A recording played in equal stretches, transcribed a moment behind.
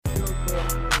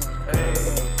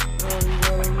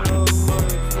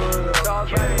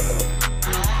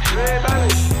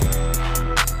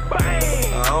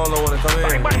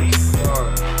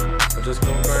just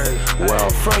go crazy. Where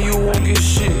I'm from, you won't get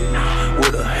shit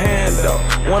with a handout.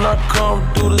 When I come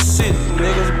through the city,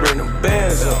 niggas bring the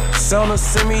bands up. Sound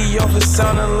send me off, it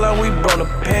sounding like we brought the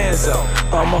pants out.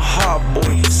 I'm a hot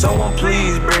boy, someone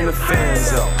please bring the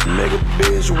fans out. Make a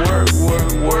bitch work,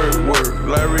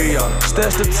 like Rihanna.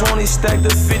 Stash the 20, stack the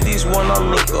 50s. When I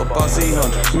look up, I see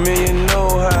hundreds. Man, you know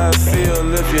how I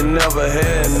feel if you never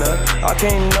had none. I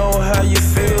can't know how you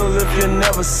feel if you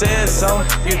never said something.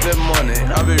 Get that money,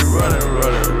 I be running.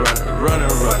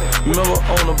 Remember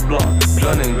on the block,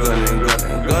 gunning.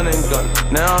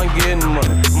 Now I'm getting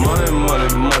money.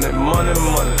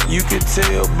 You can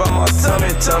tell by my tummy,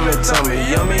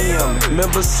 yummy.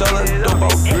 Remember selling dope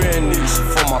out grannies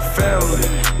for my family.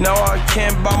 Now I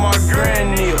can't buy my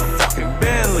granny a fucking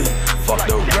Bentley. Fuck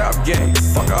the rap game,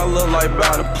 fuck I look like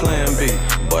bout a plan B.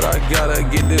 But I gotta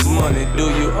get this money, do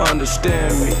you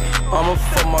understand me? I'ma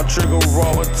fuck my trigger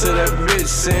raw to that bitch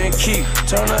saying keep.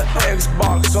 Turn the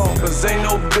Xbox on, cause ain't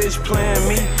no bitch playing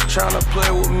me. Tryna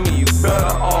play with me, you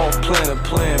better all plan a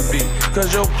plan B.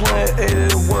 Cause your plan A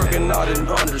didn't work and I didn't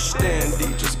understand D.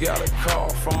 Just got a call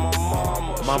from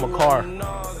my Mama Carr.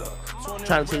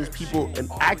 Trying to change people and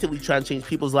actively trying to change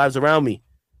people's lives around me.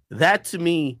 That to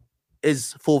me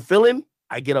is fulfilling.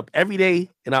 I get up every day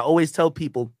and I always tell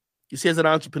people, you see, as an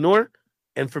entrepreneur,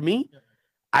 and for me,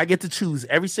 I get to choose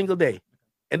every single day.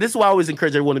 And this is why I always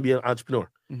encourage everyone to be an entrepreneur.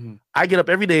 Mm-hmm. I get up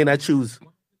every day and I choose,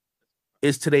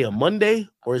 is today a Monday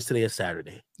or is today a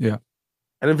Saturday? Yeah.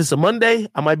 And if it's a Monday,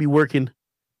 I might be working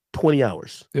 20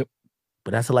 hours. Yep.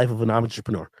 But that's the life of an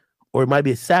entrepreneur. Or it might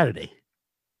be a Saturday.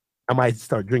 I might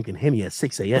start drinking Henny at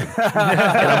 6 a.m. and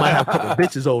I might have a couple of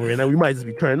bitches over and then we might just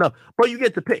be turning up. But you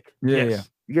get to pick. Yeah.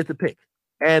 You get to pick.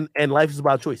 And life is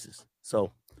about choices.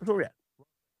 So that's where we're at.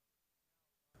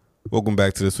 Welcome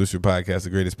back to the Swisher Podcast,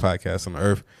 the greatest podcast on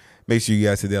earth. Make sure you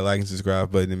guys hit that like and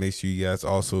subscribe button, and make sure you guys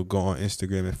also go on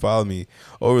Instagram and follow me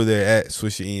over there at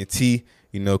Swisher ENT.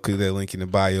 You know, click that link in the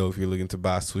bio if you're looking to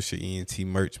buy Swisher ENT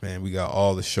merch, man. We got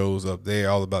all the shows up there,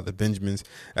 all about the Benjamins.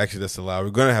 Actually, that's a lie. We're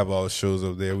going to have all the shows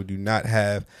up there. We do not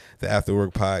have the After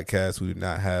Work podcast. We do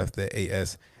not have the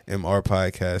ASMR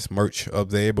podcast merch up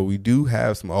there, but we do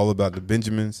have some all about the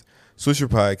Benjamins, Swisher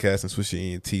Podcast, and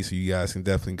Swisher ENT, so you guys can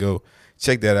definitely go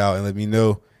check that out and let me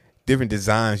know different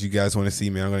designs you guys want to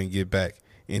see, man. I'm going to get back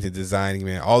into designing,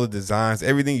 man. All the designs,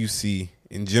 everything you see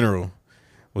in general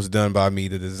was done by me.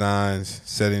 The designs,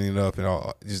 setting it up, and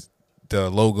all, just the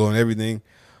logo and everything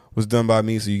was done by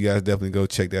me, so you guys definitely go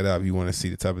check that out if you want to see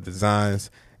the type of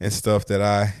designs and stuff that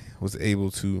I was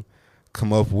able to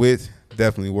come up with.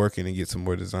 Definitely working and get some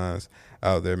more designs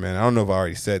out there, man. I don't know if I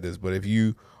already said this, but if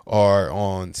you are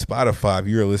on Spotify, if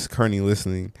you're currently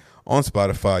listening on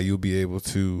Spotify, you'll be able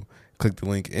to click the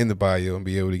link in the bio and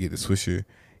be able to get the Swisher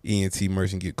ENT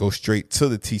merch and go straight to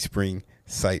the Teespring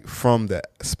site from the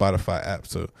Spotify app.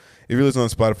 So if you're listening on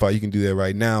Spotify, you can do that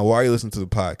right now while you're listening to the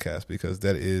podcast, because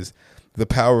that is the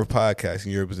power of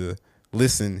podcasting. You're able to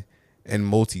listen and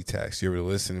multitask. You're able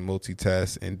to listen and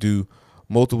multitask and do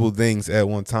multiple things at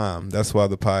one time. That's why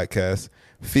the podcast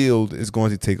field is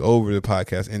going to take over the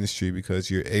podcast industry,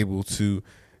 because you're able to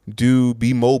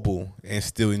be mobile and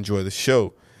still enjoy the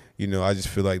show. You know, I just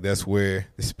feel like that's where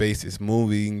the space is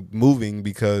moving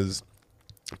because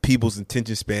people's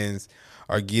attention spans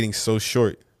are getting so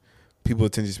short. People's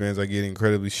attention spans are getting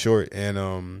incredibly short,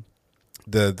 and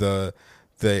the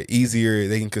easier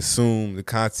they can consume the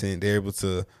content, they're able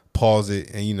to pause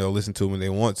it and, you know, listen to it when they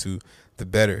want to, the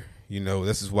better. You know,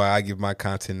 this is why I give my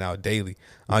content out daily.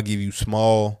 I'll give you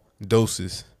small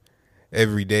doses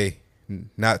every day,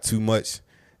 not too much,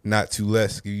 not too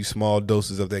less. Give you small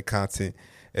doses of that content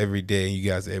every day, and you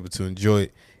guys are able to enjoy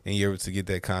it, and you're able to get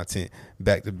that content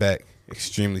back to back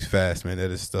extremely fast, man.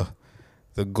 That is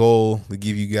the goal, to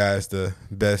give you guys the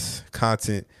best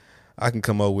content I can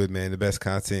come up with, man. The best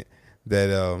content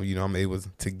that you know, I'm able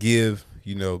to give.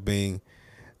 You know, being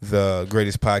the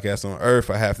greatest podcast on earth,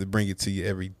 I have to bring it to you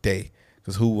every day,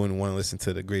 because who wouldn't want to listen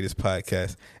to the greatest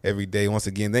podcast every day? Once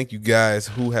again, thank you guys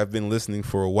who have been listening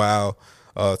for a while.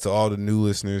 To all the new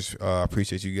listeners, I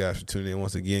appreciate you guys for tuning in.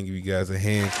 Once again, give you guys a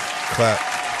hand clap.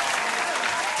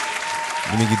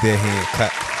 Let me get that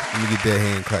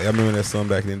hand clap. Y'all remember that song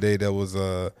back in the day? That was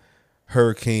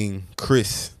Hurricane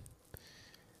Chris,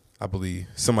 I believe.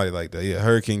 Somebody like that. Yeah,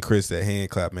 Hurricane Chris, that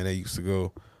hand clap, man. That used to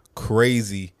go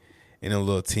crazy in a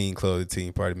little teen club, the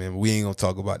teen party, man. But we ain't going to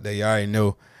talk about that. Y'all already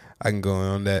know I can go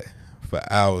on that for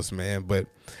hours, man. But,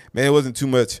 man, it wasn't too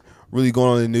much really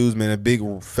going on in the news, man. A big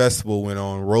festival went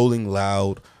on, Rolling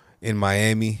Loud in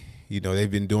Miami. You know, they've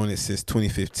been doing it since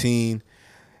 2015.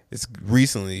 It's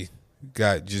recently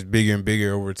got just bigger and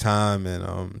bigger over time,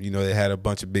 and you know, they had a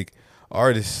bunch of big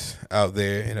artists out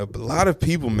there, and a lot of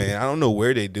people, man. I don't know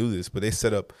where they do this, but they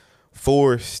set up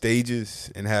 4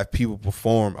 stages and have people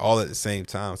perform all at the same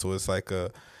time. So it's like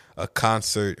a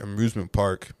concert amusement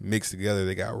park mixed together.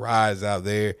 They got rides out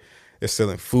there. They're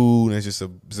selling food, and it's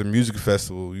a music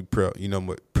festival.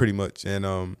 Pretty much,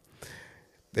 and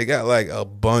they got like a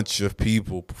bunch of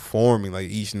people performing. Like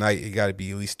each night, it got to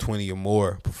be at least 20 or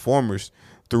more performers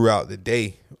throughout the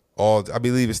day. I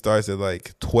believe it starts at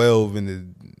like 12 in the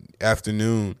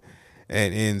afternoon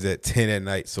and ends at 10 at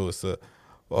night. So it's a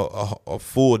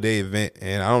full day event,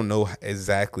 and I don't know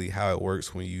exactly how it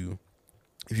works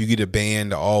if you get a band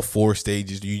to all 4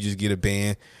 stages. Do you just get a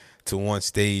band to one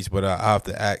stage? But I have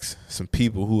to ask some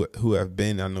people who have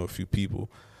been. I know a few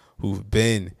people who've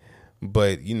been,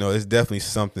 but it's definitely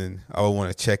something I would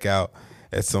want to check out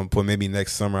at some point, maybe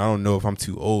next summer. I don't know if I'm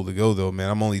too old to go though, man.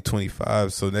 I'm only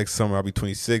 25, so next summer I'll be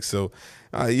 26. So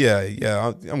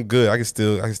yeah, I'm good. I can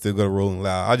still go to Rolling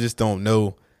Loud. I just don't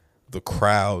know the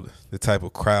type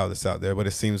of crowd that's out there, but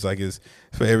it seems like it's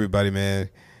for everybody, man.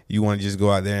 You want to just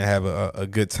go out there and have a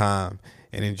good time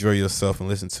and enjoy yourself and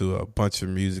listen to a bunch of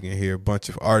music and hear a bunch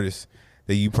of artists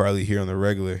that you probably hear on the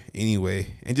regular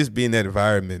anyway, and just be in that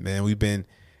environment, man. We've been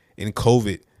in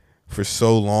COVID for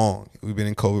so long.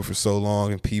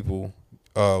 And people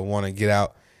want to get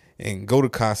out and go to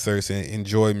concerts and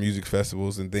enjoy music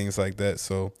festivals and things like that.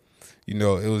 So, it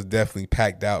was definitely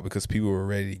packed out because people were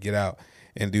ready to get out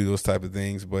and do those type of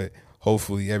things. But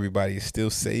hopefully everybody is still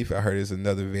safe. I heard there's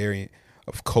another variant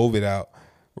of COVID out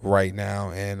right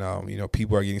now, and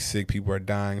people are getting sick, people are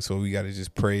dying. So we got to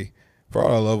just pray for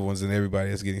all our loved ones and everybody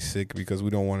that's getting sick, because we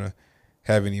don't want to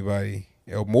have anybody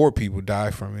or more people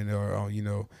die from it,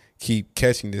 or keep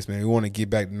catching this, man. We want to get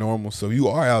back to normal. So you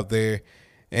are out there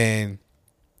and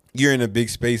you're in a big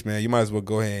space, man, you might as well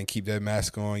go ahead and keep that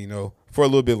mask on, for a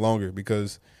little bit longer,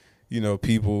 because,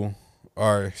 people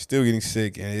are still getting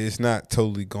sick and it's not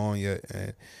totally gone yet.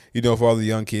 And, for all the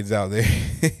young kids out there,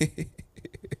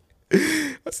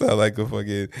 I sound like a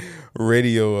fucking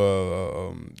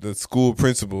radio, the school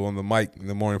principal on the mic in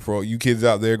the morning. For all you kids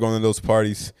out there going to those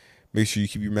parties, make sure you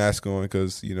keep your mask on,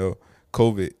 because,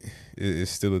 COVID is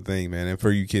still a thing, man. And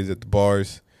for you kids at the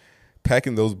bars,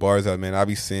 packing those bars out, man. I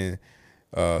be seeing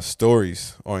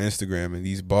stories on Instagram, and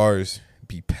these bars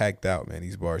be packed out, man.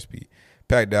 These bars be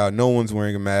packed out. No one's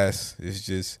wearing a mask. It's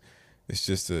just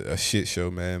a shit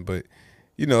show, man. But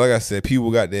like I said,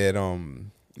 people got that.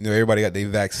 Everybody got their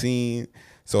vaccine,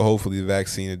 so hopefully the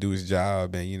vaccine will do its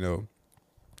job, and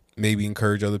maybe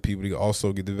encourage other people to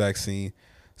also get the vaccine.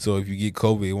 So if you get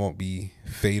COVID, it won't be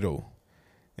fatal.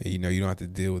 And, you don't have to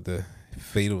deal with the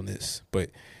fatalness.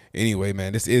 But anyway,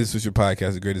 man, this is Swisher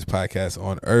Podcast, the greatest podcast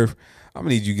on earth. I'm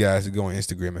going to need you guys to go on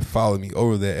Instagram and follow me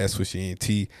over there at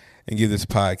SwisherENT and give this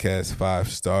podcast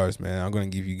 5 stars, man. I'm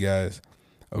going to give you guys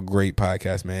a great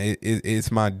podcast, man.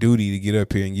 It's my duty to get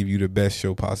up here and give you the best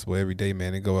show possible every day,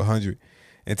 man, and go 110%.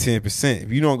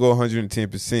 If you don't go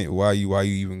 110%, why are you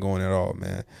even going at all,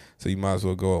 man? So you might as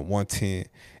well go at 110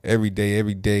 every day.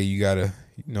 Every day you got to,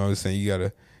 you know what I'm saying, you got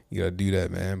to do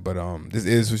that, man. But this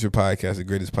is Swisher Podcast, the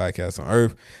greatest podcast on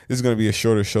earth. This is going to be a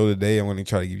shorter show today. I'm going to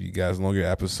try to give you guys longer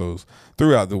episodes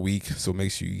throughout the week. So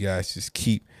make sure you guys just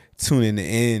keep tuning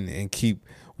in and keep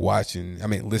listening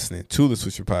to the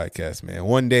Swisher Podcast, man.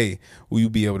 One day we'll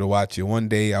be able to watch it. One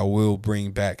day I will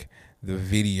bring back the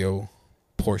video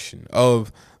portion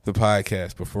of the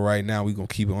podcast. But for right now, we're going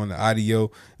to keep it on the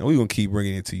audio, and we're going to keep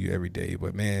bringing it to you every day.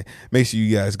 But, man, make sure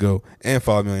you guys go and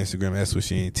follow me on Instagram at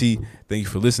SwisherENT. Thank you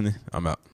for listening. I'm out.